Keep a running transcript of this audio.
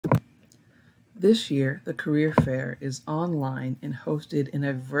This year, the career fair is online and hosted in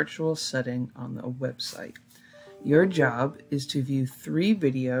a virtual setting on the website. Your job is to view 3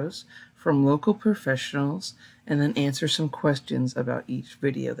 videos from local professionals and then answer some questions about each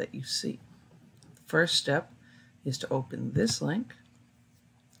video that you see. The first step is to open this link,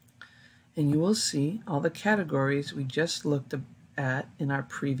 and you will see all the categories we just looked at in our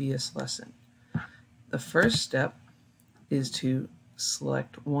previous lesson. The first step is to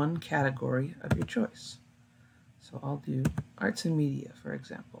select one category of your choice. So I'll do arts and media, for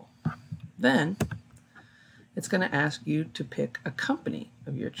example. Then it's going to ask you to pick a company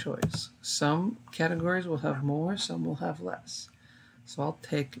of your choice. Some categories will have more, some will have less. So I'll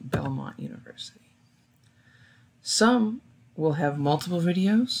take Belmont University. Some will have multiple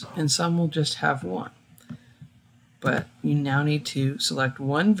videos and some will just have one. But you now need to select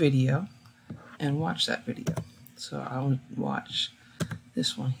one video and watch that video. So I'll watch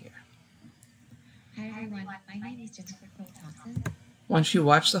this one here. Hi everyone, my name is Jennifer Thompson. Once you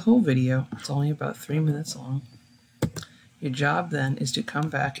watch the whole video, it's only about 3 minutes long. Your job then is to come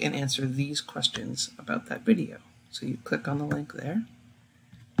back and answer these questions about that video. So you click on the link there.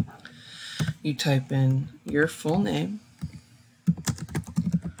 You type in your full name.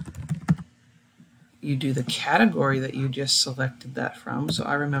 You do the category that you just selected that from. So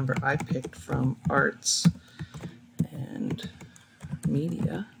I remember I picked from arts and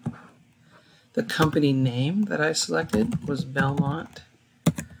media. The company name that I selected was Belmont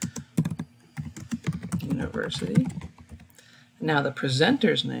University. Now the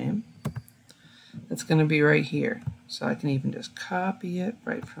presenter's name, that's going to be right here. So I can even just copy it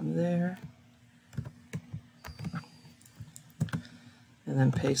right from there. And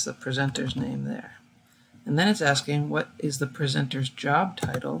then paste the presenter's name there. And then it's asking what is the presenter's job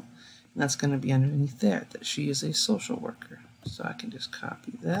title. And that's going to be underneath there, that she is a social worker. So I can just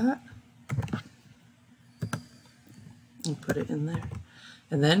copy that and put it in there.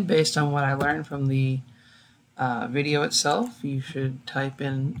 And then based on what I learned from the video itself, you should type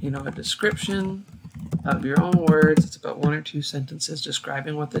in, a description of your own words. It's about 1 or 2 sentences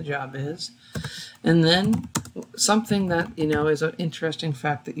describing what the job is. And then something that, is an interesting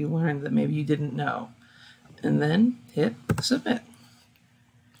fact that you learned that maybe you didn't know. And then hit submit.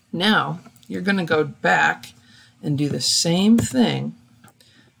 Now, you're going to go back and do the same thing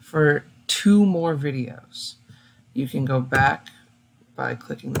for 2 more videos. You can go back by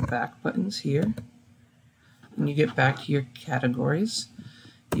clicking the back buttons here, and you get back to your categories.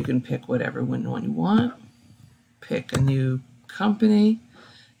 You can pick whatever one you want, pick a new company,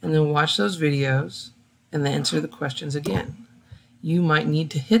 and then watch those videos and then answer the questions again. You might need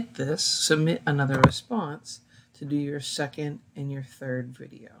to hit this, submit another response, to do your second and your third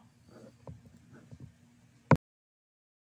video.